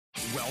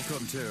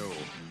Welcome to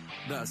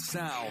the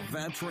Sal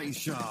Vetri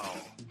Show.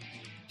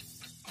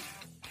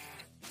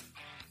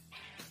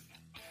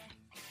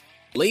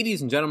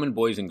 Ladies and gentlemen,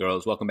 boys and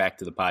girls, welcome back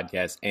to the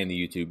podcast and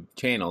the YouTube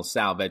channel.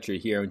 Sal Vetri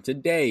here, and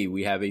today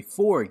we have a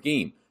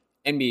 4-game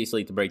NBA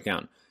slate to break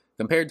down.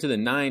 Compared to the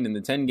 9 and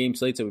the 10 game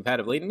slates that we've had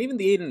of late, and even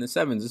the 8 and the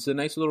 7s, this is a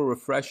nice little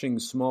refreshing,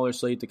 smaller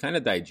slate to kind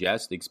of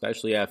digest,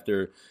 especially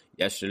after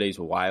yesterday's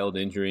wild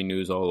injury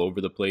news all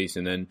over the place,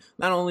 and then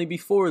not only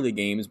before the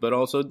games, but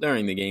also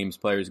during the games,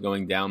 players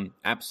going down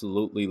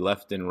absolutely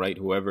left and right,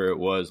 whoever it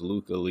was,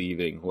 Luka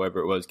leaving,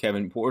 whoever it was,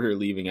 Kevin Porter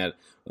leaving at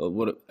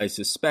what I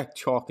suspect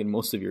chalk in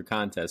most of your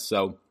contests.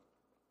 So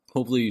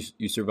hopefully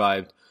you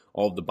survived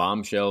all of the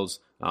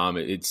bombshells.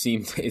 It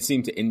seemed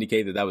to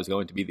indicate that was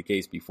going to be the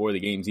case before the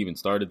games even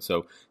started.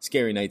 So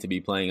scary night to be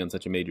playing on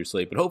such a major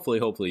slate. But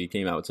hopefully you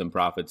came out with some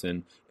profits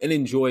and an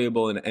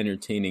enjoyable and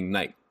entertaining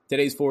night.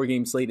 Today's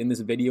 4-game slate in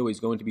this video is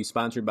going to be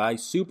sponsored by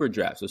Super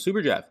Draft. So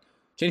Super Draft,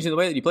 changing the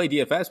way that you play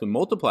DFS with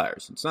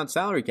multipliers. It's not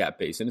salary cap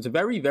based, and it's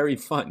very, very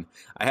fun.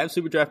 I have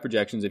Super Draft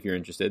projections if you're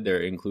interested. They're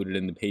included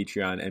in the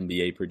Patreon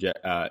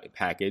NBA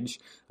package.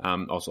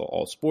 Also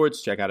all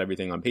sports. Check out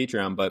everything on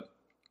Patreon. But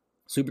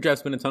Super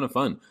Draft's been a ton of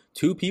fun.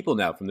 2 people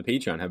now from the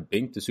Patreon have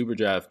binked the Super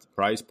Draft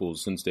prize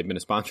pools since they've been a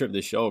sponsor of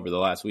this show over the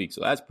last week,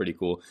 so that's pretty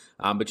cool.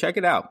 But check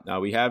it out.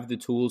 We have the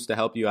tools to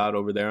help you out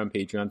over there on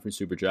Patreon for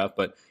Super Draft,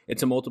 but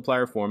it's a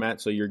multiplier format,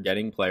 so you're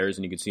getting players,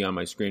 and you can see on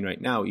my screen right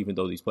now, even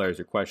though these players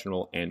are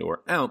questionable and or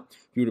out,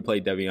 if you were to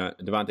play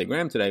Devontae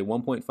Graham today,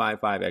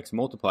 1.55x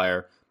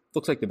multiplier,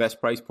 looks like the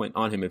best price point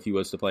on him if he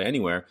was to play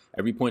anywhere.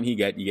 Every point you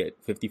get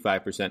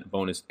 55%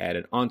 bonus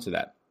added onto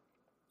that.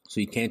 So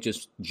you can't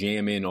just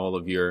jam in all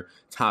of your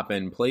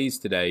top-end plays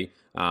today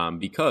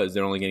because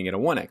they're only going to get a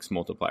 1x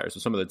multiplier. So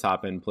some of the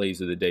top-end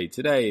plays of the day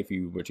today, if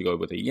you were to go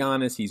with a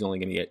Giannis, he's only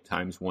going to get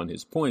 ×1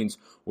 his points,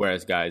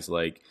 whereas guys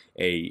like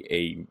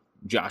a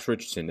Josh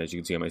Richardson, as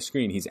you can see on my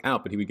screen, he's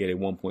out, but he would get a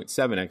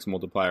 1.7x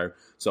multiplier.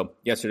 So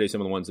yesterday,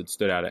 some of the ones that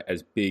stood out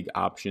as big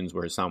options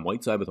were Hassan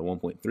Whiteside with a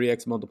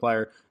 1.3x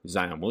multiplier,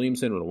 Zion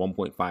Williamson with a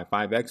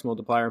 1.55x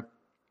multiplier.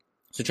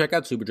 So check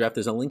out Super Draft.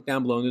 There's a link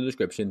down below in the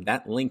description.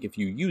 That link, if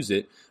you use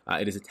it,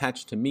 it is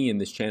attached to me in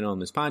this channel and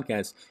this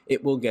podcast.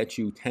 It will get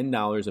you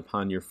 $10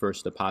 upon your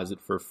first deposit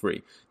for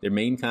free. Their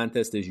main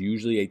contest is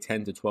usually a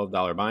 $10 to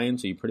 $12 buy-in,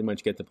 so you pretty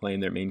much get to play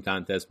in their main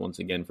contest once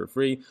again for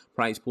free.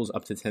 Prize pools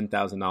up to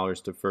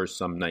 $10,000 to first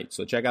some night.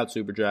 So check out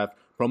Super Draft.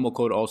 Promo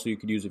code also you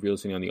could use if you're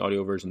listening on the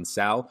audio version,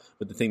 SAL.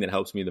 But the thing that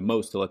helps me the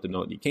most to let them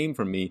know that you came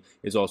from me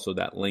is also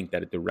that link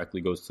that it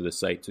directly goes to the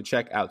site. So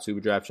check out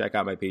Super Draft, check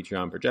out my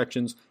Patreon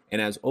projections.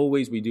 And as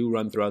always, we do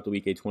run throughout the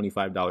week a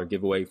 $25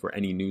 giveaway for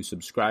any new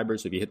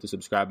subscribers. So if you hit the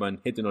subscribe button,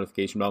 hit the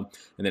notification bell,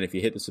 and then if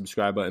you hit the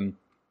subscribe button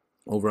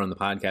over on the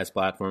podcast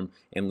platform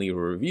and leave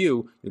a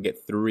review, you'll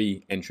get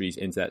 3 entries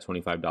into that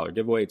 $25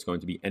 giveaway. It's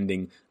going to be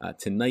ending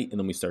tonight, and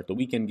then we start the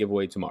weekend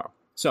giveaway tomorrow.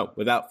 So,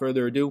 without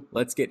further ado,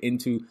 let's get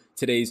into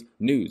today's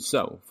news.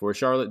 So, for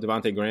Charlotte,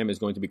 Devontae Graham is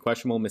going to be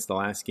questionable, missed the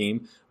last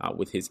game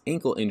with his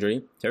ankle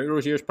injury. Terry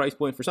Rozier's price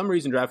point, for some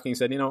reason, DraftKings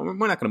said, we're not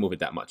going to move it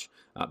that much.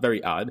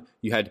 Very odd.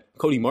 You had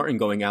Cody Martin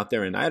going out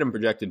there, and I had him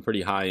projected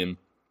pretty high, and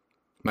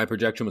my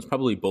projection was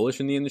probably bullish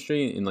in the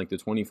industry in like the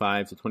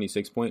 25 to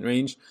 26 point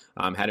range.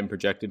 Had him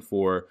projected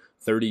for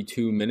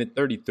 33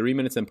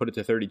 minutes, and put it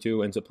to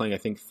 32. Ends up playing, I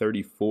think,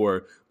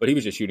 34. But he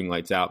was just shooting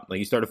lights out. Like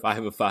he started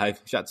 5 of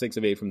 5, shot 6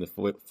 of 8 from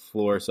the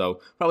floor.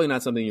 So probably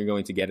not something you're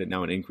going to get at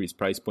now an increased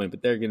price point.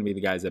 But they're going to be the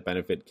guys that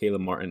benefit.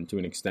 Caleb Martin to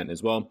an extent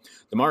as well.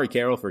 Damari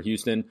Carroll for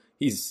Houston.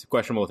 He's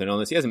questionable with an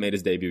illness. He hasn't made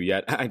his debut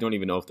yet. I don't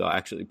even know if they'll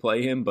actually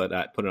play him,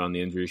 but put it on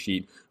the injury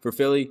sheet. For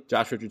Philly,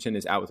 Josh Richardson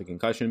is out with a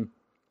concussion.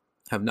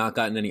 Have not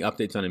gotten any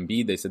updates on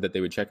Embiid. They said that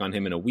they would check on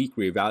him in a week,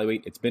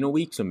 reevaluate. It's been a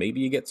week, so maybe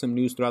you get some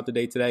news throughout the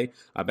day today.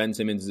 Ben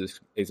Simmons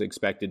is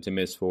expected to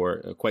miss for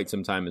quite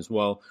some time as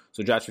well.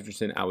 So Josh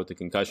Richardson out with the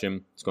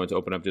concussion. It's going to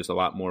open up just a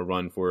lot more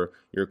run for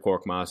your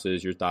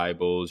Korkmazes, your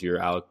Thybulls, your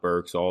Alec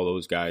Burks, all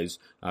those guys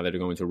that are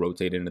going to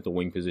rotate in at the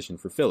wing position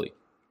for Philly.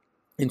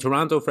 In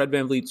Toronto, Fred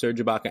VanVleet, Serge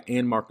Ibaka,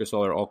 and Marc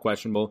Gasol are all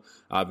questionable.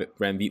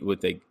 VanVleet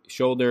with a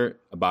shoulder,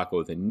 Ibaka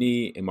with a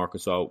knee, and Marc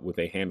Gasol with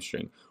a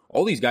hamstring.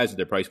 All these guys at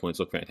their price points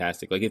look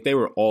fantastic. Like if they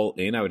were all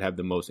in, I would have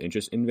the most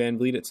interest in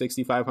VanVleet at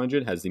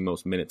 6,500, has the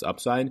most minutes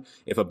upside.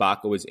 If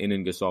Ibaka was in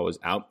and Gasol was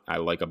out, I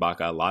like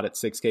Ibaka a lot at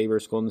 6K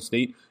versus Golden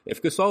State.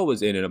 If Gasol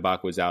was in and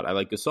Ibaka was out, I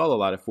like Gasol a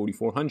lot at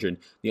 4,400.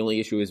 The only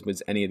issue is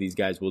with any of these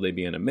guys, will they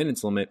be on a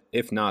minutes limit?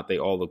 If not, they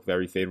all look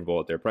very favorable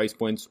at their price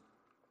points.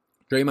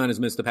 Draymond has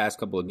missed the past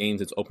couple of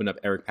games. It's opened up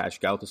Eric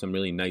Paschall to some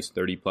really nice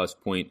 30-plus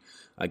point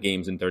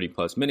games and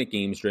 30-plus minute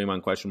games.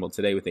 Draymond questionable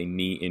today with a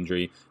knee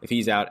injury. If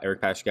he's out, Eric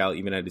Paschall,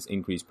 even at his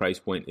increased price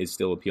point, is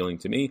still appealing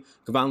to me.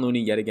 Kevon Looney,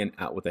 yet again,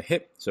 out with a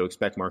hip, so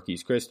expect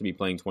Marquise Chris to be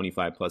playing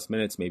 25-plus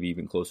minutes, maybe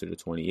even closer to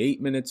 28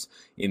 minutes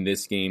in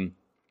this game.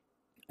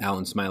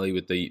 Alan Smiley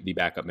with the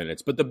backup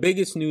minutes. But the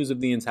biggest news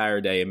of the entire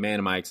day, and man,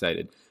 am I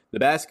excited. The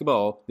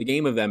basketball, the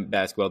game of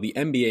basketball, the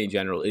NBA in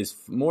general is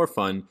more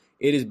fun.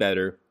 It is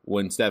better.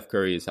 when Steph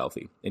Curry is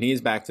healthy. And he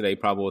is back today,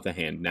 probably with a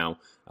hand. Now,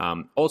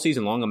 all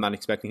season long, I'm not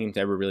expecting him to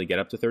ever really get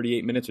up to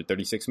 38 minutes or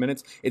 36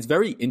 minutes. It's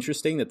very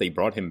interesting that they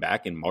brought him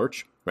back in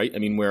March, right? I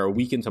mean, we're a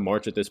week into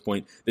March at this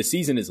point. The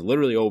season is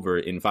literally over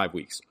in 5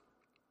 weeks.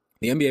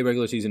 The NBA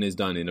regular season is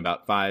done in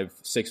about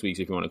 5-6 weeks,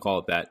 if you want to call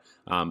it that,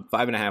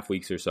 5.5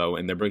 weeks or so,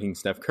 and they're bringing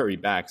Steph Curry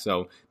back,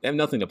 so they have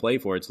nothing to play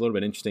for. It's a little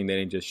bit interesting they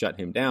didn't just shut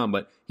him down,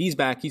 but he's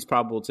back. He's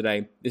probable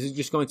today. This is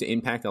just going to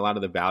impact a lot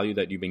of the value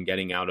that you've been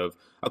getting out of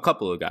a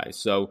couple of guys.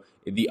 So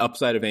the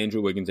upside of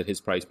Andrew Wiggins at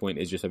his price point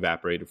is just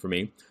evaporated for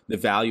me. The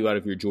value out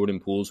of your Jordan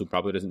Pooles, who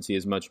probably doesn't see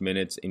as much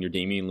minutes, and your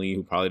Damian Lee,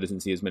 who probably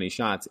doesn't see as many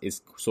shots,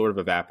 is sort of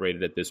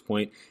evaporated at this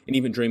point. And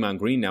even Draymond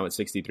Green now at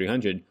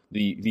 6,300,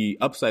 the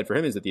upside for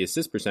him is that the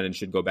assist percentage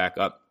should go back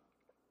up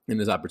in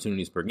his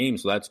opportunities per game,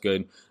 so that's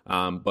good.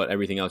 But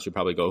everything else should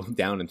probably go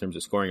down in terms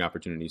of scoring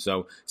opportunities.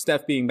 So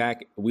Steph being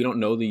back, we don't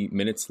know the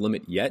minutes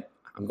limit yet.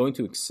 I'm going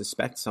to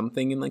suspect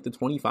something in like the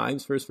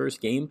 25s for his first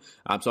game.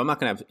 So I'm not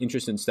going to have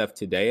interest in Steph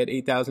today at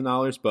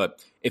 $8,000,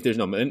 but if there's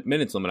no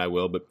minutes limit, I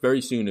will. But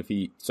very soon, if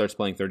he starts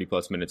playing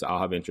 30-plus minutes, I'll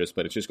have interest,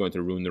 but it's just going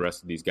to ruin the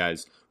rest of these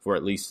guys for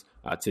at least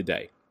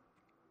today.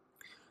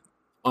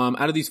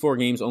 Out of these 4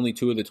 games, only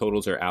 2 of the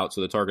totals are out,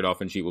 so the target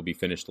offense sheet will be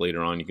finished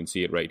later on. You can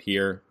see it right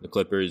here. The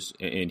Clippers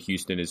and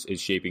Houston is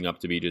shaping up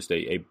to be just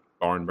a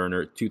barn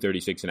burner.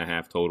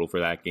 236.5 total for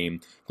that game.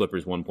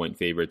 Clippers 1-point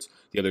favorites.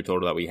 The other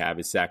total that we have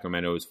is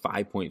Sacramento's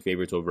 5-point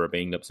favorites over a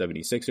banged-up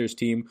 76ers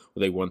team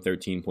with a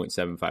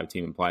 113.75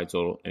 team implied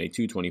total and a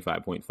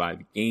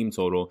 225.5 game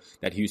total.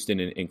 That Houston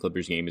and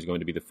Clippers game is going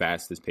to be the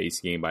fastest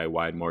paced game by a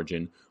wide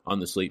margin on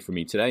the slate for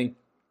me today.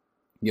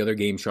 The other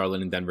game,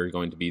 Charlotte and Denver, is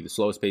going to be the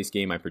slowest paced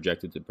game. I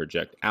projected to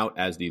project out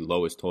as the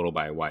lowest total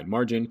by a wide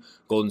margin.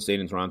 Golden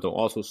State and Toronto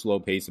also slow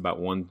pace, about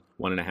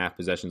 1.5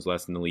 possessions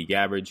less than the league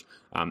average.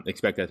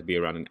 Expect that to be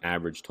around an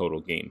average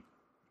total game.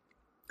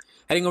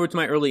 Heading over to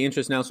my early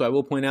interest now, so I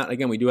will point out,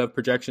 again, we do have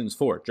projections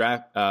for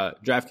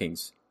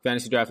DraftKings,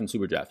 Fantasy Draft, and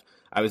Super Draft.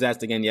 I was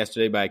asked again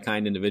yesterday by a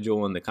kind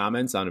individual in the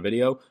comments on a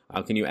video,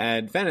 can you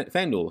add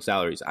FanDuel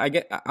salaries?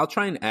 I'll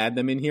try and add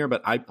them in here,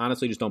 but I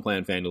honestly just don't play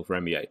on FanDuel for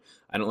NBA.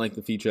 I don't like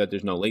the feature that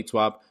there's no late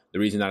swap. The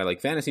reason that I like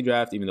Fantasy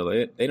Draft, even though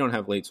they don't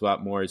have late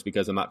swap more, is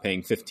because I'm not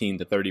paying 15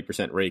 to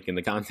 30% rake in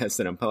the contest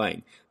that I'm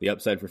playing. The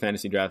upside for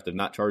Fantasy Draft of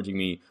not charging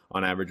me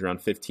on average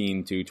around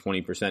 15 to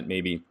 20%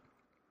 maybe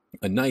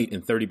a night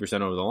and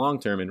 30% over the long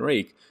term in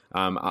rake,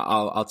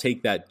 I'll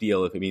take that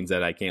deal if it means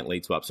that I can't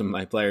late swap some of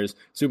my players.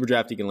 Super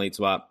Draft, you can late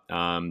swap.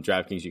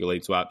 DraftKings, you can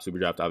late swap. Super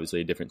Draft,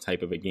 obviously a different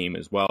type of a game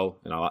as well,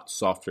 and a lot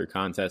softer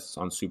contests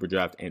on Super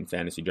Draft and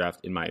Fantasy Draft,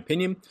 in my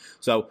opinion.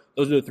 So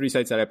those are the 3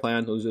 sites that I play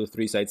on. Those are the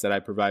 3 sites that I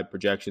provide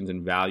projections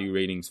and value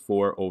ratings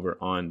for over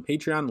on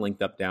Patreon,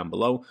 linked up down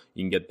below.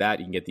 You can get that.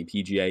 You can get the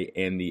PGA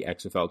and the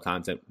XFL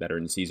content that are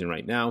in season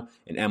right now,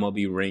 and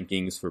MLB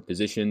rankings for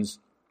positions.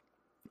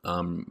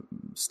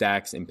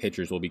 Stacks and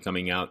pitchers will be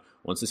coming out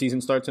once the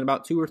season starts in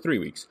about 2 or 3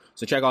 weeks.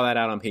 So check all that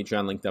out on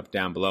Patreon, linked up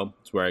down below.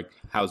 It's where I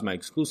house my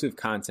exclusive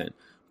content.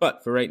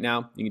 But for right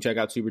now, you can check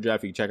out Super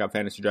Draft, you can check out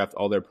Fantasy Draft.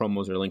 All their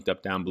promos are linked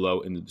up down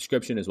below in the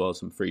description, as well as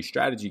some free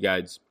strategy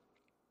guides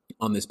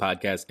on this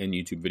podcast and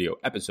YouTube video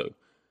episode.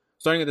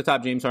 Starting at the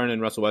top, James Harden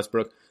and Russell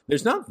Westbrook.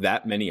 There's not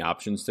that many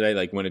options today,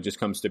 like when it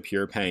just comes to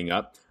pure paying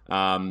up.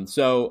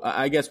 So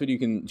I guess what you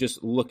can,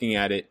 just looking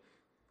at it,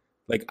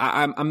 like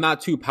I'm not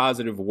too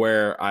positive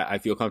where I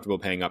feel comfortable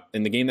paying up.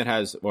 In the game that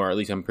has, or at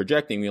least I'm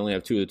projecting, we only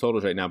have 2 of the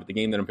totals right now, but the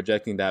game that I'm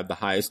projecting to have the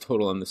highest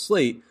total on the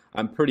slate,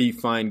 I'm pretty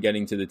fine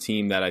getting to the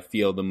team that I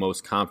feel the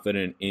most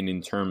confident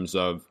in terms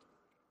of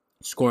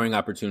scoring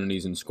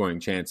opportunities and scoring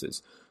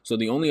chances. So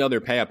the only other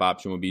pay-up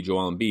option would be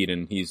Joel Embiid,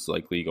 and he's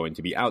likely going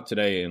to be out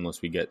today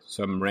unless we get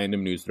some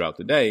random news throughout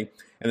the day.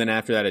 And then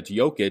after that, it's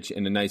Jokic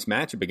in a nice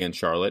matchup against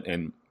Charlotte,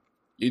 and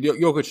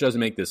Jokic doesn't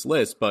make this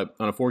list, but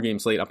on a 4-game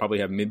slate, I'll probably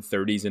have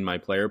mid-30s in my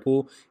player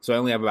pool. So I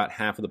only have about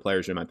half of the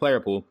players in my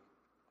player pool.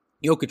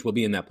 Jokic will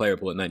be in that player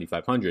pool at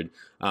 9,500.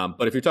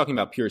 But if you're talking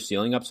about pure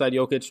ceiling upside,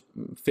 Jokic,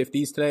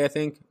 50s today, I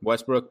think.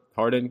 Westbrook,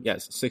 Harden,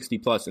 yes,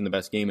 60-plus in the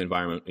best game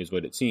environment is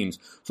what it seems.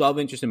 So I'll have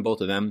interest in both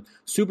of them.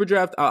 Super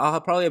Draft, I'll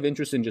probably have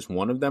interest in just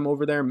one of them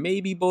over there.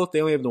 Maybe both. They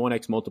only have the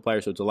 1x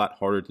multiplier, so it's a lot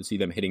harder to see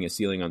them hitting a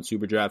ceiling on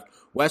Super Draft.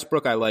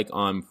 Westbrook, I like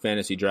on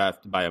Fantasy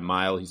Draft by a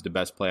mile. He's the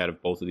best play out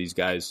of both of these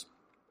guys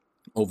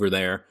over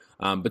there.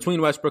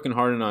 Between Westbrook and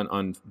Harden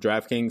on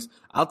DraftKings,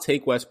 I'll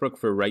take Westbrook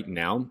for right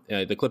now.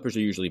 The Clippers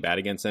are usually bad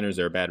against centers.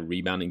 They're a bad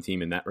rebounding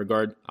team in that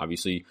regard.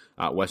 Obviously,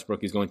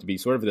 Westbrook is going to be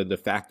sort of the de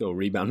facto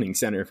rebounding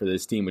center for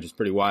this team, which is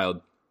pretty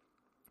wild.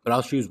 But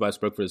I'll choose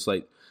Westbrook for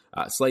the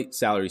slight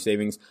salary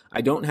savings.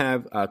 I don't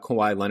have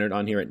Kawhi Leonard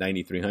on here at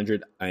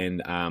 9,300,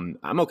 and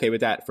I'm okay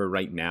with that for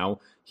right now.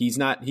 He's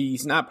not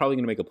probably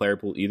going to make a player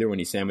pool either when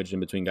he's sandwiched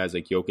in between guys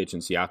like Jokic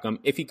and Siakam.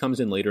 If he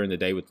comes in later in the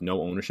day with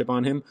no ownership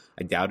on him,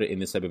 I doubt it in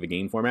this type of a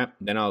game format,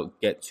 then I'll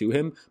get to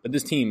him. But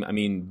this team, I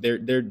mean,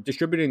 they're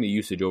distributing the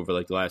usage over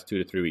like the last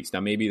 2 to 3 weeks. Now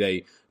maybe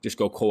they just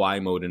go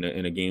Kawhi mode in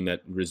a game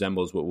that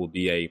resembles what will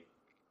be a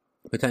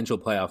potential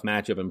playoff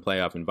matchup and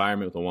playoff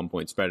environment with a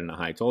 1-point spread and a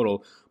high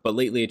total. But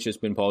lately, it's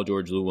just been Paul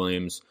George, Lou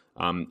Williams,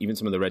 even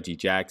some of the Reggie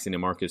Jackson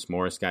and Marcus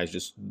Morris guys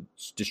just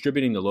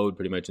distributing the load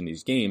pretty much in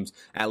these games.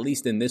 At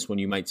least in this one,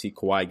 you might see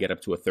Kawhi get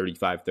up to a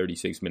 35,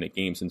 36-minute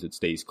game since it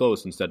stays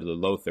close instead of the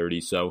low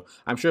 30s. So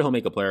I'm sure he'll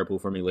make a player pool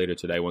for me later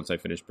today once I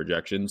finish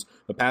projections.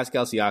 But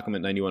Pascal Siakam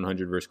at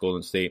 9,100 versus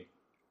Golden State,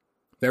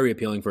 very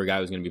appealing for a guy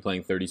who's going to be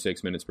playing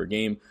 36 minutes per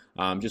game.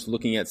 Just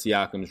looking at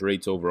Siakam's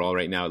rates overall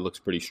right now, it looks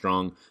pretty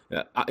strong.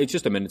 It's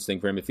just a minutes thing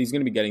for him. If he's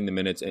going to be getting the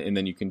minutes, and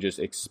then you can just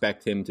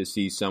expect him to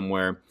see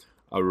somewhere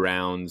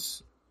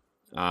around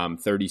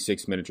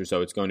 36 minutes or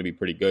so, it's going to be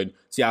pretty good.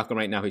 Siakam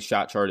right now, his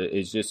shot chart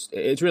is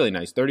it's really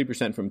nice.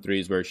 30% from three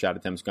is where his shot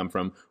attempts come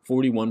from,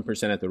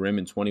 41% at the rim,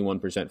 and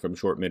 21% from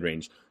short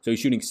mid-range. So he's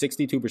shooting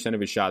 62%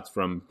 of his shots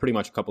from pretty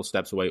much a couple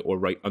steps away or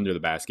right under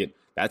the basket.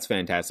 That's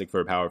fantastic for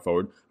a power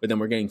forward. But then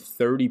we're getting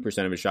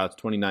 30% of his shots,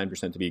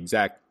 29% to be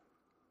exact,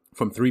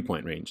 from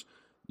three-point range.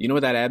 You know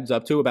what that adds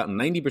up to? About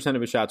 90%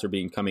 of his shots are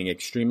becoming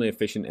extremely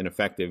efficient and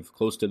effective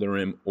close to the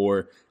rim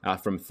or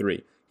from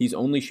three. He's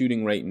only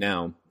shooting right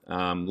now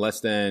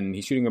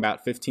he's shooting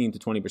about 15 to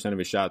 20% of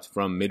his shots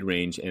from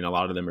mid-range, and a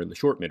lot of them are the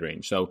short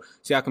mid-range. So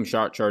Siakam's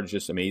shot chart is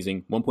just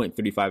amazing.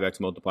 1.35x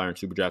multiplier in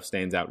Superdraft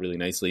stands out really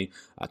nicely.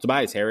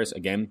 Tobias Harris,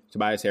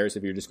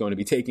 if you're just going to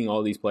be taking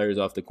all these players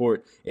off the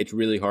court, it's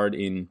really hard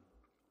in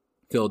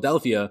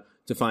Philadelphia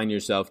to find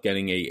yourself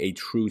getting a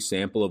true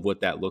sample of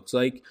what that looks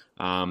like.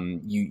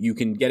 You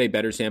can get a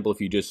better sample if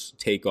you just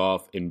take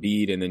off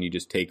Embiid and then you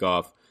just take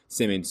off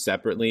Simmons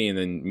separately, and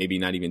then maybe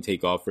not even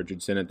take off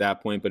Richardson at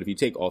that point. But if you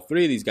take all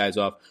three of these guys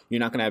off,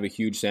 you're not going to have a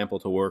huge sample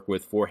to work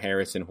with for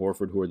Harris and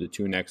Horford, who are the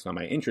two next on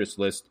my interest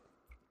list.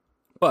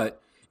 But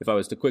if I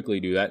was to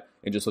quickly do that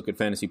and just look at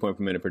fantasy point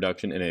per minute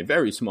production in a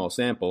very small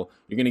sample,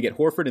 you're going to get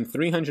Horford in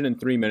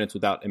 303 minutes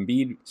without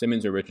Embiid,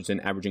 Simmons, or Richardson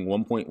averaging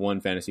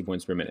 1.1 fantasy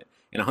points per minute.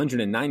 In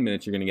 109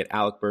 minutes, you're going to get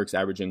Alec Burks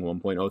averaging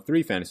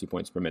 1.03 fantasy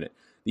points per minute.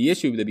 The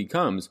issue that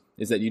becomes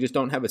is that you just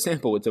don't have a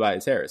sample with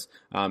Tobias Harris.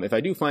 If I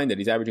do find that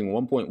he's averaging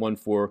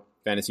 1.14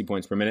 fantasy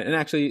points per minute, and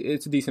actually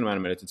it's a decent amount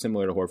of minutes, it's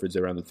similar to Horford's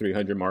around the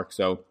 300 mark,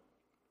 so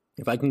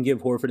if I can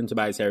give Horford and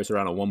Tobias Harris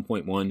around a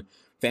 1.1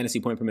 fantasy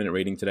point per minute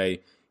rating today,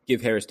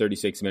 give Harris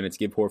 36 minutes,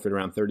 give Horford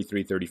around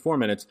 33, 34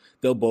 minutes,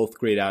 they'll both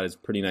grade out as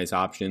pretty nice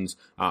options.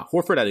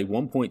 Horford had a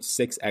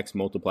 1.6x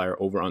multiplier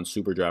over on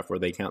Superdraft, where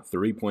they count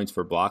 3 points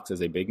for blocks as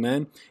a big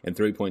man and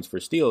 3 points for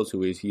steals,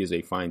 he is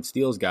a fine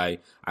steals guy.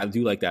 I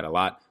do like that a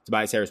lot.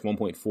 Tobias Harris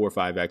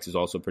 1.45x is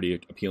also pretty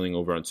appealing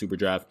over on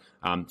Superdraft.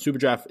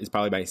 Superdraft is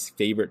probably my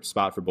favorite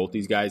spot for both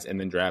these guys, and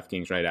then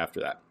DraftKings right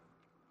after that.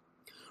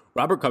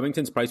 Robert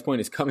Covington's price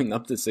point is coming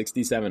up to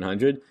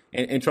 $6,700,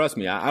 and trust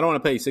me, I don't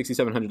want to pay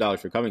 $6,700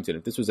 for Covington.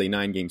 If this was a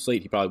 9-game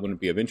slate, he probably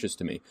wouldn't be of interest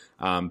to me.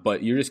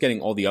 But you're just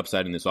getting all the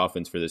upside in this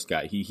offense for this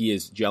guy. He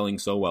is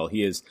gelling so well.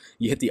 You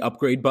hit the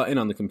upgrade button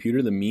on the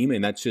computer, the meme,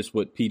 and that's just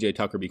what PJ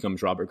Tucker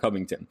becomes Robert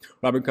Covington.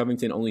 Robert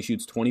Covington only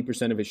shoots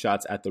 20% of his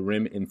shots at the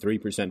rim and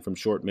 3% from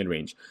short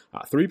mid-range.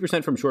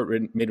 3% from short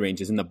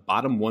mid-range is in the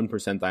bottom 1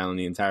 percentile in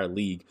the entire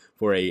league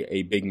for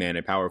a big man,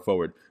 a power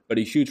forward. But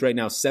he shoots right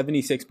now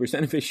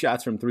 76% of his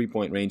shots from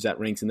three-point range. That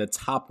ranks in the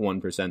top 1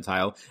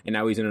 percentile. And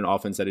now he's in an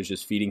offense that is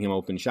just feeding him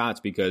open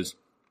shots because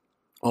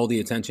all the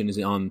attention is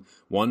on,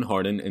 1,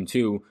 Harden, and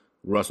 2,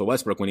 Russell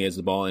Westbrook when he has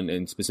the ball,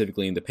 and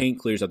specifically in the paint,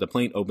 clears out the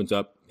paint, opens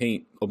up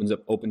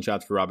open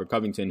shots for Robert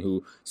Covington,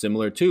 who,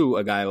 similar to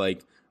a guy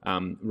like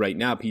right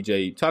now,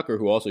 PJ Tucker,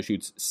 who also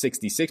shoots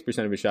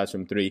 66% of his shots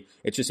from three.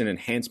 It's just an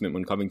enhancement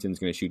when Covington's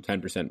going to shoot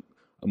 10%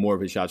 more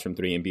of his shots from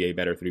three and be a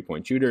better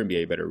three-point shooter and be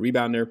a better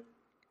rebounder.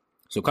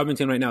 So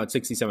Covington right now at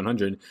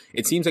 $6,700,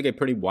 it seems like a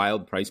pretty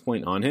wild price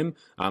point on him.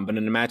 But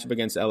in a matchup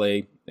against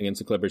LA, against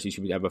the Clippers, he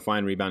should have a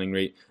fine rebounding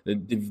rate. The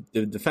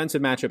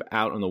defensive matchup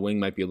out on the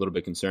wing might be a little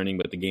bit concerning,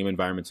 but the game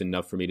environment's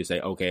enough for me to say,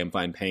 okay, I'm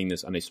fine paying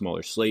this on a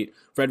smaller slate.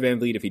 Fred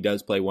VanVleet, if he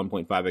does play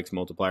 1.5x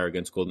multiplier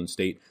against Golden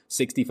State,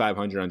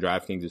 $6,500 on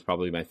DraftKings is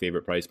probably my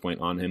favorite price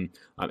point on him.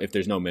 If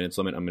there's no minutes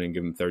limit, I'm going to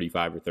give him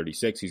 35 or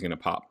 36. He's going to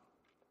pop.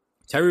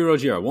 Terry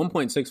Rozier,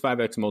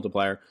 1.65x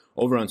multiplier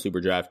over on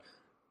Superdraft.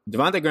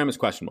 Devontae Graham is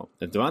questionable.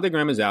 If Devontae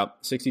Graham is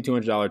out,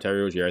 $6,200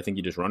 Terry Rozier, I think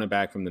you just run it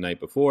back from the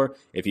night before.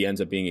 If he ends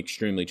up being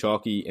extremely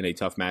chalky in a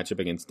tough matchup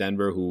against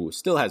Denver, who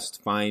still has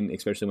fine,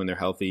 especially when they're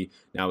healthy,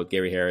 now with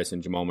Gary Harris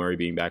and Jamal Murray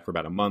being back for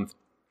about a month,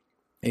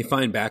 a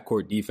fine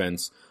backcourt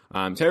defense.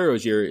 Terry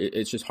Rozier,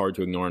 it's just hard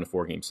to ignore in a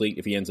 4-game slate.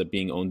 If he ends up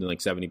being owned in like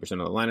 70% of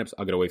the lineups,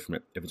 I'll get away from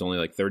it. If it's only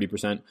like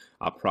 30%,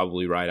 I'll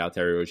probably ride out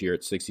Terry Rozier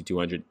at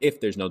 $6,200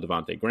 if there's no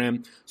Devontae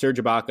Graham. Serge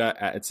Ibaka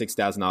at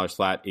 $6,000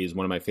 flat is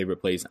one of my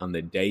favorite plays on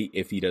the day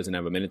if he doesn't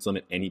have a minutes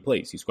limit and he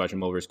plays. He's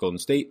questionable versus Golden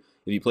State.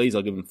 If he plays,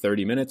 I'll give him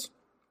 30 minutes.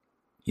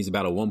 He's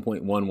about a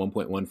 1.1,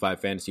 1.15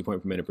 fantasy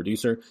point per minute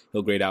producer.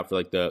 He'll grade out for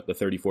like the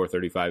 34,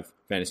 35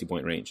 fantasy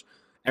point range.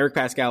 Eric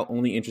Pascal,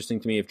 only interesting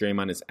to me if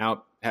Draymond is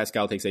out.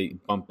 Pascal takes a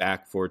bump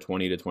back for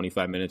 20 to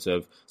 25 minutes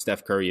of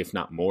Steph Curry, if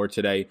not more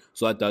today.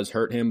 So that does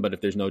hurt him. But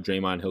if there's no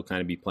Draymond, he'll kind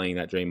of be playing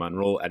that Draymond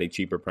role at a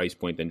cheaper price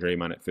point than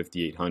Draymond at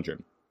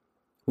 $5,800.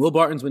 Will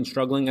Barton's been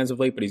struggling as of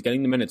late, but he's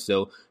getting the minutes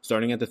still,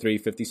 starting at the 3,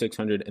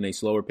 5,600 in a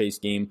slower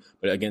paced game,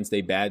 but against a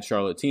bad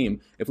Charlotte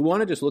team. If we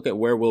want to just look at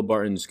where Will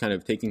Barton's kind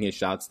of taking his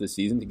shots this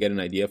season to get an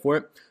idea for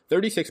it,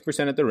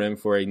 36% at the rim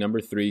for a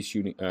number 3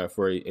 shooting,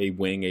 for a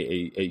wing,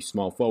 a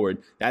small forward.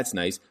 That's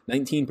nice.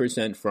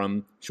 19%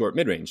 from short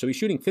mid-range. So he's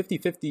shooting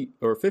 50-50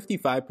 or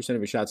 55%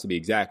 of his shots to be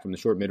exact from the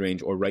short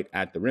mid-range or right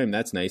at the rim.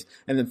 That's nice.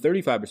 And then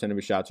 35% of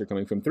his shots are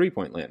coming from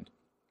three-point land.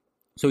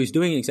 So he's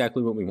doing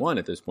exactly what we want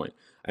at this point.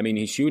 I mean,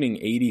 he's shooting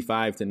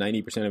 85 to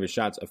 90% of his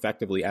shots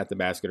effectively at the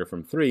basket or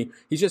from 3.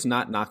 He's just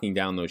not knocking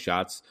down those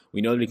shots.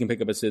 We know that he can pick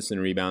up assists and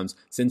rebounds.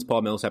 Since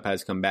Paul Millsap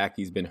has come back,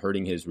 he's been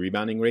hurting his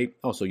rebounding rate.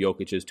 Also,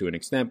 Jokic is to an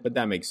extent, but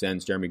that makes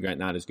sense. Jeremy Grant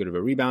not as good of a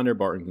rebounder.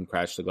 Barton can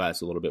crash the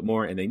glass a little bit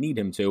more, and they need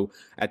him to.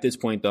 At this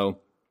point, though,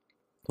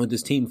 with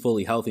this team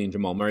fully healthy and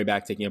Jamal Murray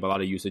back taking up a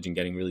lot of usage and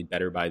getting really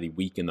better by the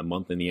week and the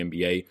month in the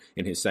NBA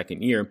in his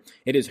second year,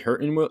 it is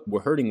hurting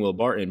Will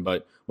Barton,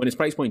 but when his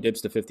price point dips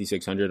to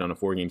 5,600 on a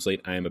 4-game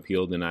slate, I am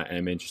appealed and I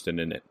am interested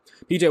in it.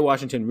 PJ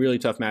Washington, really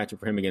tough matchup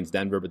for him against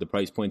Denver, but the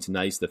price point's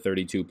nice. The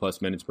 32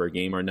 plus minutes per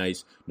game are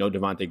nice. No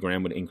Devontae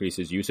Graham would increase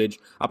his usage.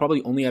 I'll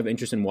probably only have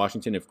interest in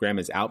Washington if Graham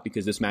is out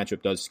because this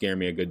matchup does scare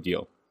me a good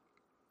deal.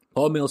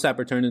 Paul Millsap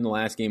returned in the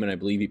last game, and I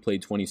believe he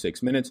played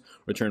 26 minutes,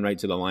 returned right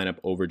to the lineup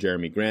over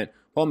Jeremy Grant.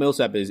 Paul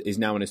Millsap is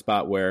now in a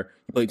spot where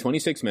he played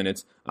 26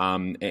 minutes.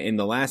 And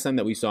the last time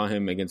that we saw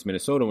him against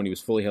Minnesota when he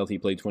was fully healthy, he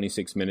played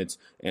 26 minutes.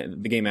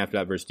 And the game after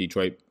that versus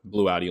Detroit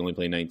blew out. He only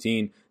played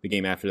 19. The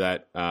game after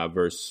that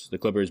versus the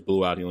Clippers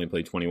blew out. He only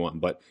played 21.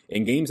 But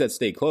in games that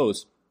stay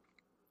close,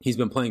 he's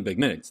been playing big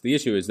minutes. The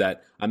issue is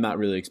that I'm not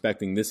really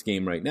expecting this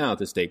game right now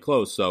to stay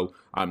close. So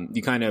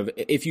you kind of,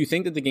 if you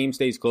think that the game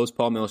stays close,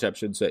 Paul Millsap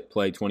should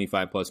play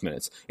 25 plus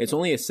minutes. It's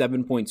only a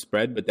 7-point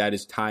spread, but that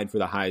is tied for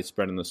the highest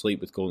spread on the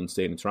slate with Golden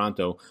State and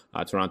Toronto.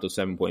 Toronto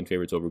 7-point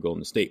favorites over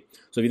Golden State.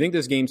 So if you think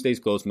this game stays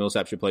close,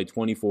 Millsap should play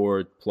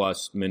 24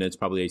 plus minutes,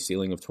 probably a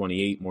ceiling of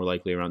 28, more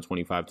likely around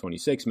 25,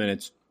 26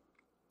 minutes.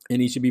 And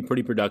he should be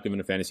pretty productive in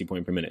a fantasy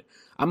point per minute.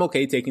 I'm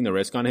okay taking the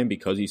risk on him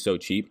because he's so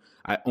cheap.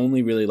 I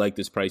only really like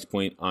this price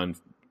point on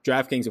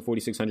DraftKings at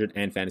 4,600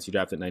 and Fantasy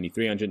Draft at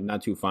 9,300.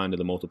 Not too fond of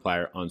the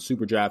multiplier on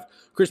Super Draft.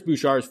 Chris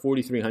Bouchard is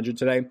 4,300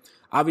 today.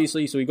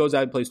 Obviously, so he goes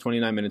out and plays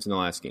 29 minutes in the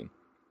last game.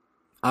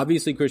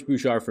 Obviously, Chris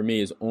Bouchard for me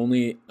is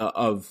only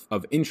of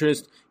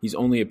interest. He's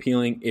only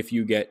appealing if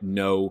you get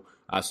no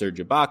Serge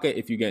Ibaka,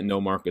 if you get no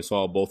Marc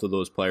Gasol. Both of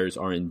those players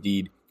are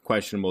indeed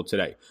questionable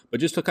today. But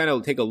just to kind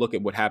of take a look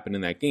at what happened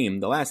in that game,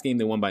 the last game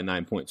they won by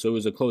 9 points, so it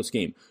was a close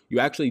game. You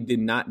actually did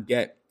not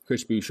get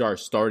Chris Bouchard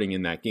starting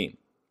in that game.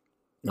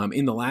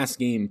 In the last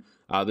game,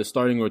 the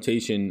starting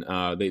rotation,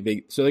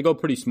 they go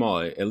pretty small.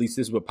 At least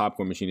this is what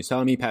Popcorn Machine is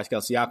telling me. Pascal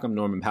Siakam,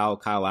 Norman Powell,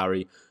 Kyle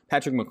Lowry,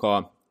 Patrick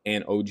McCaw,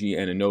 and OG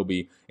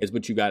Anunoby is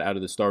what you got out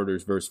of the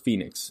starters versus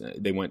Phoenix.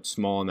 They went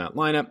small in that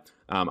lineup.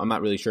 I'm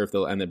not really sure if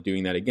they'll end up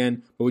doing that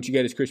again. But what you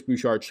get is Chris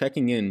Bouchard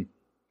checking in.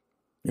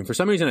 And for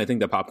some reason, I think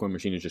the Popcorn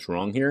Machine is just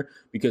wrong here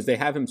because they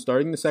have him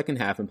starting the second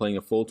half and playing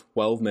a full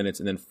 12 minutes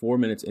and then 4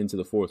 minutes into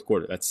the fourth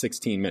quarter. That's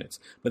 16 minutes.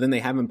 But then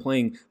they have him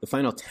playing the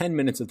final 10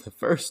 minutes of the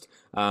first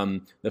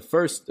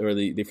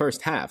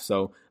half.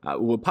 So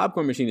what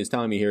Popcorn Machine is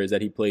telling me here is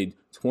that he played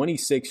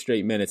 26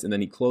 straight minutes and then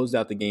he closed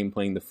out the game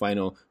playing the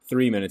final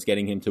 3 minutes,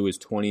 getting him to his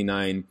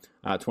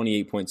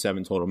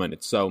 28.7 total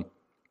minutes. So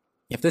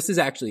if this is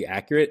actually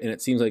accurate, and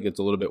it seems like it's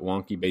a little bit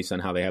wonky based on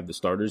how they have the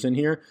starters in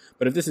here,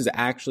 but if this is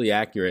actually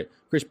accurate,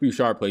 Chris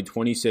Bouchard played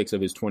 26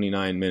 of his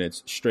 29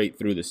 minutes straight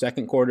through the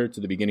second quarter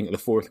to the beginning of the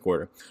fourth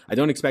quarter. I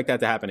don't expect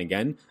that to happen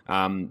again,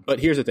 but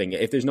here's the thing.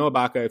 If there's no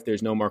Ibaka, if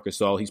there's no Marc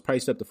Gasol, he's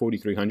priced up to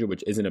 4,300,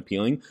 which isn't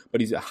appealing,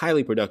 but he's a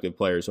highly productive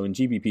player, so in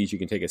GPPs you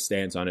can take a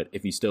stance on it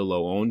if he's still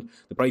low owned.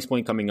 The price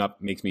point coming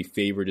up makes me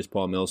favor just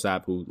Paul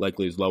Millsap, who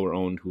likely is lower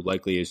owned, who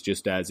likely is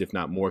just as, if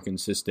not more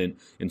consistent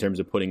in terms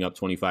of putting up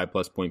 25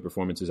 plus point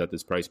performances at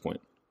this price point.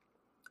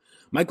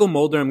 Michael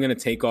Mulder, I'm going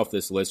to take off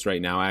this list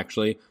right now,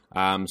 actually.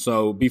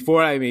 So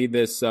before I made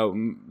this,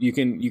 I'm going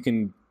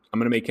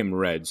to make him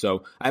red.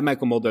 So I have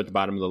Michael Mulder at the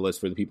bottom of the list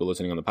for the people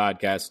listening on the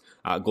podcast.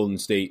 Golden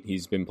State,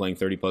 he's been playing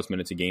 30 plus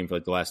minutes a game for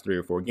like the last 3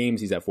 or 4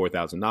 games. He's at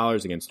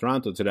 $4,000 against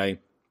Toronto today.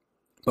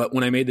 But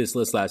when I made this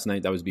list last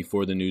night, that was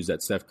before the news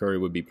that Steph Curry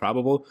would be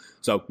probable.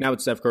 So now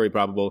it's Steph Curry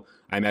probable.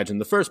 I imagine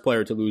the first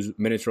player to lose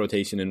minutes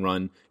rotation and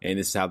run, and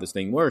this is how this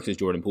thing works, is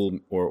Jordan Poole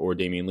or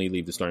Damian Lee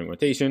leave the starting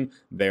rotation.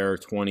 Their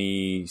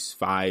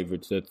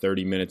 25 to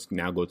 30 minutes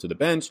now go to the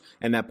bench,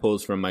 and that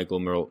pulls from Michael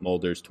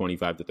Mulder's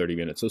 25 to 30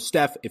 minutes. So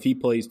Steph, if he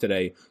plays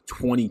today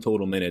 20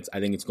 total minutes, I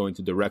think it's going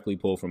to directly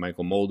pull from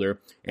Michael Mulder,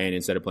 and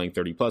instead of playing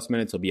 30 plus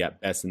minutes, he'll be at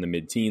best in the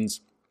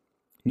mid-teens.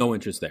 No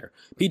interest there.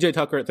 PJ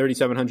Tucker at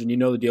 $3,700. You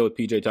know the deal with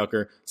PJ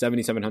Tucker.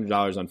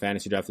 $7,700 on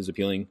Fantasy Draft is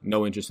appealing.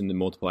 No interest in the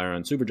multiplier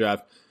on Super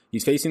Draft.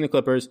 He's facing the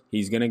Clippers.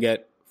 He's going to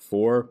get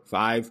 4,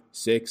 5,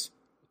 6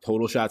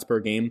 total shots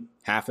per game.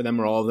 Half of them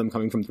or all of them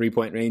coming from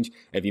three-point range.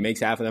 If he makes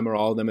half of them or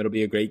all of them, it'll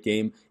be a great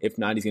game. If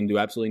not, he's going to do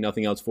absolutely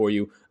nothing else for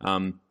you.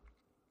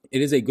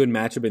 It is a good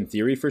matchup in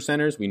theory for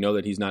centers. We know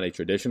that he's not a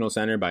traditional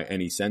center by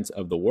any sense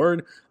of the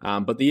word.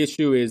 But the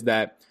issue is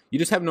that you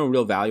just have no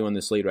real value on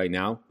the slate right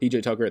now.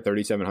 PJ Tucker at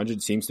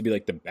 3,700 seems to be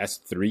like the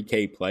best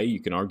 3K play. You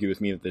can argue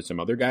with me that there's some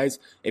other guys.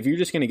 If you're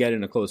just going to get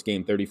in a close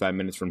game, 35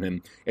 minutes from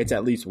him, it's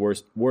at least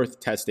worth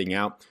testing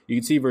out. You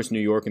can see versus New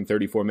York in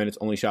 34 minutes,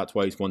 only shot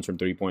twice, once from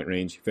 3-point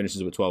range,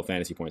 finishes with 12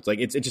 fantasy points. Like,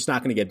 it's just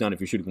not going to get done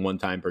if you're shooting 1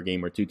 time per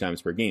game or 2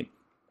 times per game.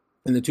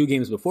 In the 2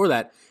 games before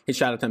that, his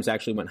shot attempts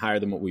actually went higher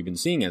than what we've been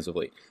seeing as of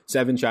late.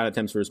 7 shot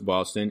attempts versus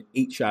Boston,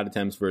 8 shot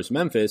attempts versus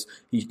Memphis.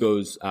 He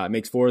goes,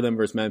 makes 4 of them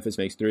versus Memphis,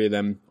 makes 3 of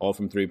them, all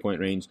from 3-point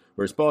range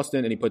versus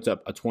Boston, and he puts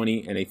up a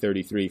 20 and a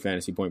 33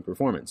 fantasy point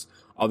performance.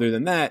 Other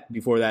than that,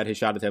 before that, his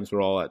shot attempts were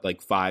all at like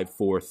 5,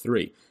 4,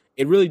 3.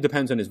 It really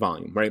depends on his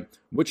volume, right?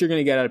 What you're going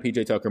to get out of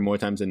PJ Tucker more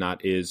times than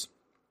not is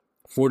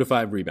 4 to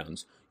 5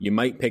 rebounds. You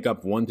might pick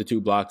up 1 to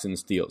 2 blocks and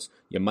steals.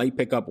 You might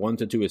pick up 1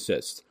 to 2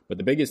 assists. But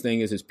the biggest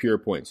thing is his pure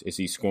points. Is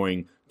he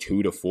scoring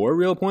 2 to 4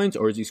 real points,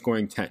 or is he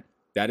scoring 10?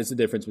 That is the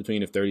difference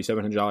between if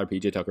 $3,700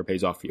 PJ Tucker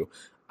pays off for you.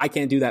 I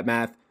can't do that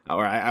math,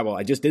 or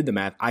I just did the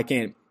math. I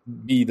can't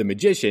be the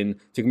magician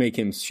to make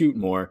him shoot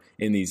more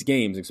in these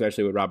games,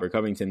 especially with Robert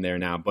Covington there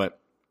now. But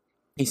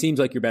he seems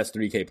like your best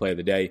 3K play of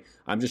the day.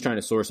 I'm just trying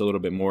to source a little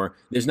bit more.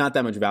 There's not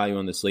that much value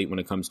on the slate when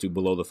it comes to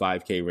below the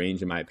 5K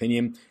range, in my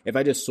opinion. If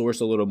I just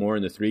source a little more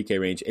in the 3K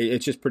range,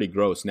 it's just pretty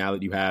gross now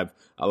that you have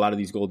a lot of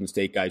these Golden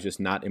State guys just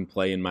not in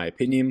play, in my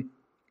opinion.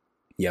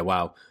 Yeah,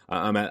 wow.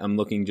 I'm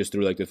looking just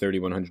through like the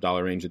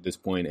 $3,100 range at this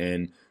point,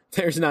 and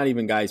there's not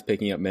even guys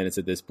picking up minutes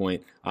at this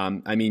point.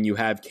 I mean, you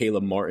have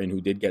Caleb Martin, who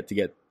did get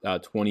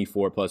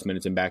 24-plus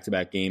minutes in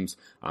back-to-back games.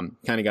 Kind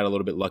of got a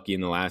little bit lucky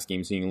in the last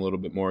game, seeing a little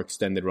bit more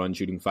extended run,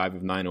 shooting 5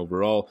 of 9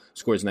 overall,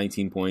 scores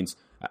 19 points.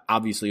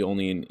 Obviously,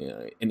 only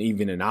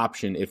an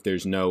option if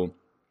there's no,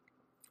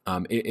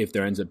 if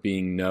there ends up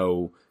being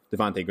no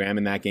Devontae Graham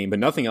in that game, but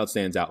nothing else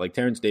stands out. Like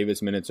Terrence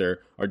Davis minutes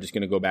are just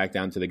going to go back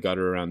down to the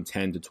gutter around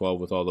 10 to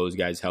 12 with all those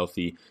guys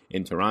healthy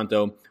in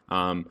Toronto.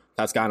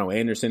 Toscano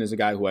Anderson is a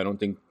guy who I don't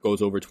think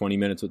goes over 20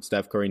 minutes with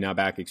Steph Curry now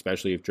back,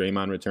 especially if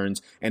Draymond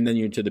returns. And then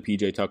you're to the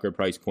PJ Tucker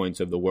price points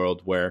of the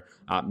world where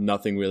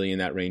nothing really in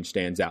that range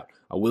stands out.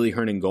 Willie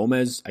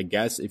Hernan-Gomez, I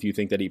guess, if you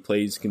think that he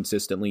plays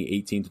consistently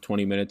 18 to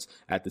 20 minutes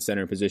at the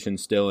center position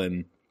still,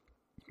 and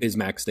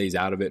Bismack stays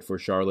out of it for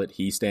Charlotte,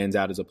 he stands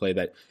out as a play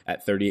that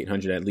at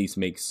 3,800 at least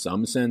makes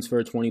some sense for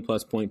a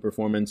 20-plus point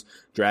performance.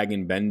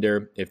 Dragon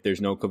Bender, if there's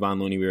no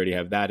Kevon Looney, we already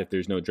have that. If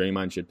there's no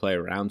Draymond, should play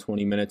around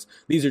 20 minutes.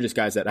 These are just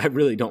guys that I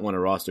really don't want to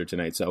roster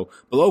tonight. So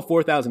below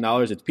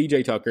 $4,000, it's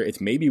PJ Tucker, it's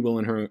maybe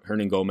Willie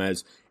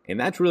Hernan-Gomez, and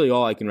that's really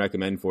all I can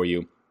recommend for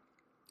you.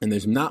 And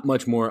there's not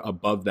much more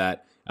above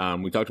that.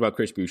 We talked about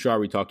Chris Bouchard.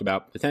 We talked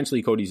about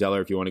potentially Cody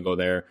Zeller if you want to go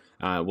there.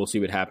 We'll see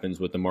what happens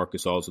with the Marc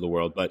Gasols of the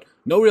world, but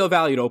no real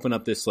value to open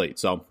up this slate.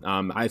 So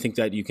I think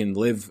that you can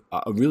live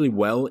really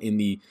well in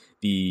the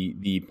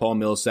Paul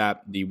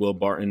Millsap, the Will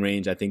Barton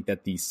range. I think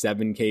that the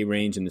 7K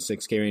range and the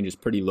 6K range is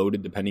pretty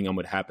loaded depending on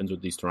what happens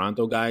with these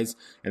Toronto guys,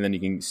 and then you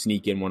can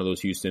sneak in one of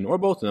those Houston or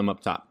both of them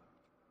up top.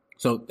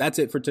 So that's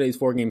it for today's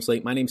 4-game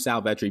slate. My name's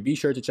Sal Vetri. Be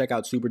sure to check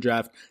out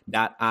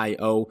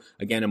superdraft.io.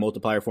 Again, a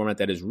multiplier format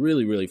that is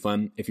really, really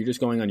fun. If you're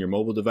just going on your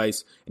mobile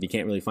device and you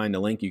can't really find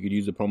the link, you could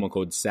use the promo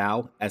code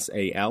SAL,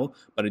 S-A-L.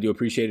 But I do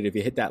appreciate it if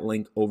you hit that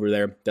link over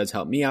there. It does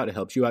help me out. It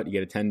helps you out. You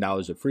get a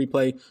 $10 of free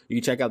play. You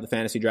can check out the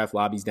fantasy draft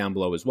lobbies down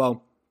below as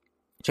well.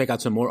 Check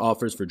out some more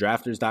offers for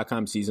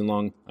drafters.com,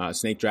 season-long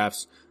snake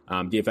drafts,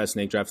 DFS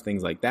snake drafts,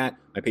 things like that.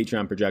 My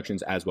Patreon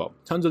projections as well.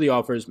 Tons of the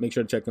offers. Make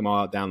sure to check them all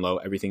out down low.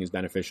 Everything is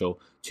beneficial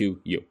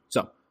to you.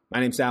 So, my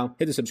name's Sal.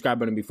 Hit the subscribe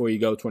button before you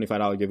go.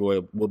 $25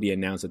 giveaway will be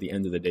announced at the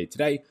end of the day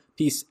today.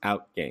 Peace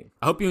out, gang.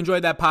 I hope you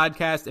enjoyed that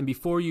podcast. And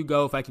before you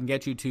go, if I can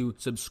get you to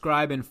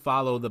subscribe and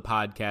follow the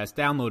podcast,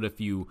 download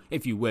if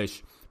you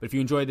wish. But if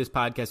you enjoyed this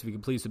podcast, if you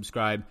can please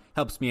subscribe,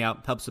 helps me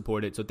out, helps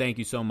support it. So thank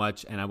you so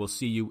much, and I will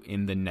see you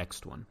in the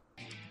next one.